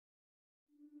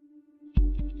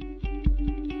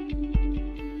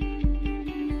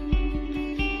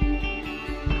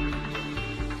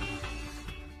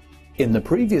In the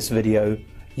previous video,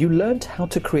 you learned how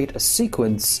to create a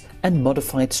sequence and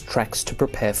modify its tracks to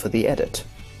prepare for the edit.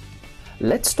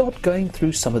 Let's start going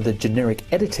through some of the generic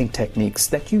editing techniques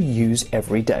that you use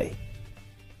every day.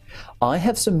 I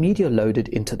have some media loaded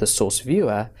into the source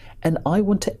viewer and I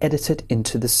want to edit it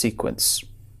into the sequence.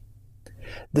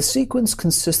 The sequence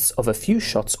consists of a few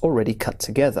shots already cut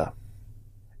together.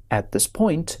 At this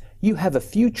point, you have a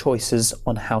few choices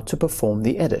on how to perform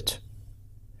the edit.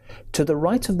 To the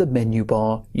right of the menu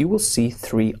bar, you will see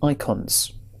three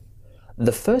icons.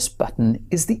 The first button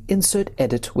is the Insert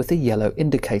Edit with a yellow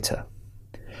indicator.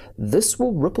 This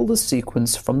will ripple the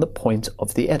sequence from the point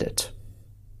of the edit.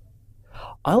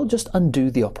 I'll just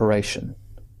undo the operation.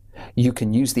 You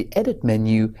can use the Edit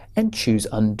menu and choose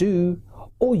Undo,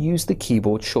 or use the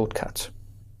keyboard shortcut.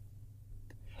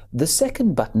 The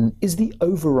second button is the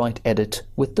Overwrite Edit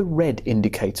with the red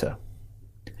indicator.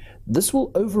 This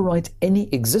will overwrite any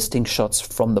existing shots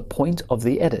from the point of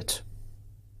the edit.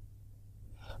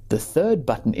 The third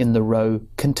button in the row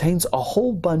contains a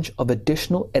whole bunch of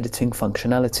additional editing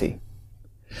functionality.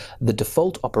 The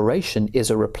default operation is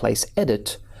a Replace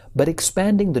Edit, but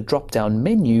expanding the drop-down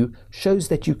menu shows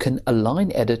that you can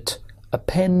align edit,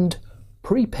 append,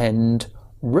 prepend,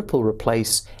 ripple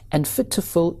replace, and fit to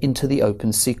fill into the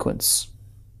open sequence.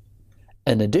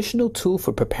 An additional tool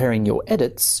for preparing your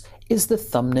edits is the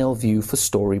thumbnail view for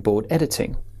storyboard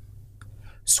editing.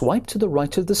 Swipe to the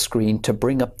right of the screen to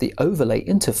bring up the overlay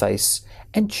interface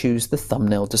and choose the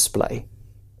thumbnail display.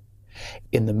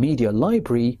 In the media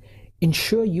library,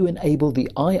 ensure you enable the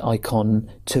eye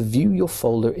icon to view your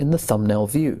folder in the thumbnail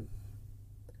view.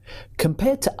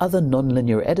 Compared to other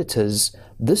nonlinear editors,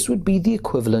 this would be the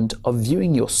equivalent of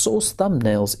viewing your source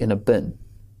thumbnails in a bin.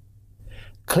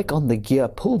 Click on the gear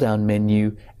pull-down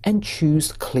menu and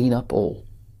choose Clean Up All.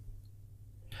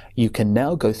 You can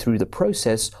now go through the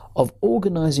process of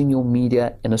organizing your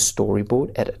media in a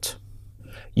storyboard edit.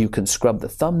 You can scrub the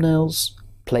thumbnails,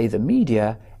 play the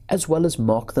media, as well as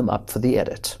mark them up for the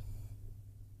edit.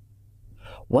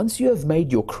 Once you have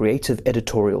made your creative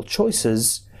editorial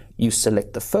choices, you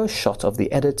select the first shot of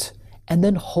the edit and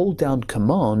then hold down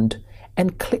Command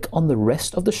and click on the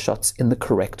rest of the shots in the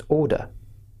correct order.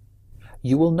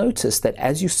 You will notice that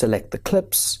as you select the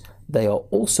clips, they are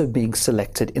also being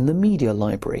selected in the media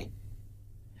library.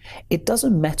 It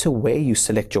doesn't matter where you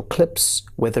select your clips,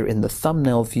 whether in the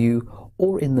thumbnail view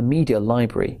or in the media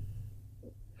library.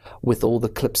 With all the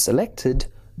clips selected,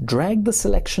 drag the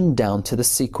selection down to the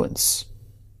sequence.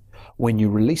 When you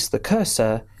release the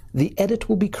cursor, the edit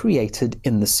will be created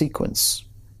in the sequence.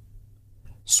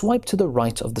 Swipe to the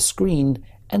right of the screen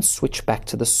and switch back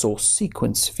to the source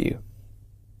sequence view.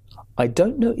 I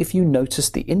don't know if you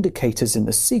noticed the indicators in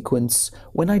the sequence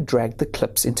when I dragged the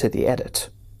clips into the edit.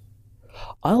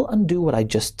 I'll undo what I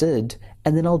just did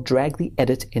and then I'll drag the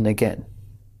edit in again.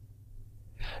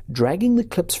 Dragging the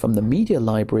clips from the media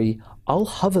library, I'll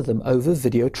hover them over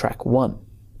video track 1.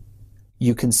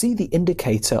 You can see the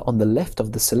indicator on the left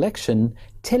of the selection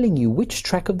telling you which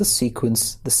track of the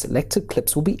sequence the selected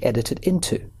clips will be edited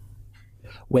into.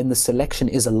 When the selection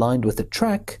is aligned with the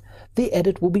track, the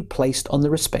edit will be placed on the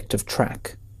respective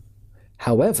track.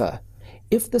 However,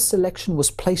 if the selection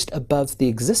was placed above the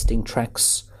existing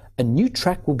tracks, a new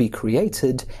track will be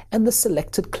created and the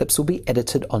selected clips will be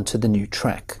edited onto the new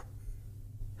track.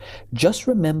 Just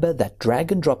remember that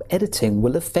drag and drop editing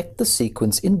will affect the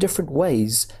sequence in different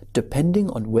ways depending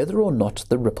on whether or not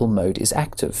the ripple mode is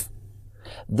active.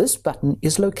 This button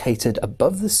is located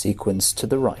above the sequence to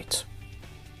the right.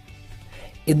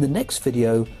 In the next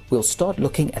video, we'll start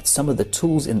looking at some of the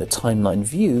tools in the timeline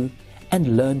view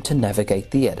and learn to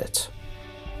navigate the edit.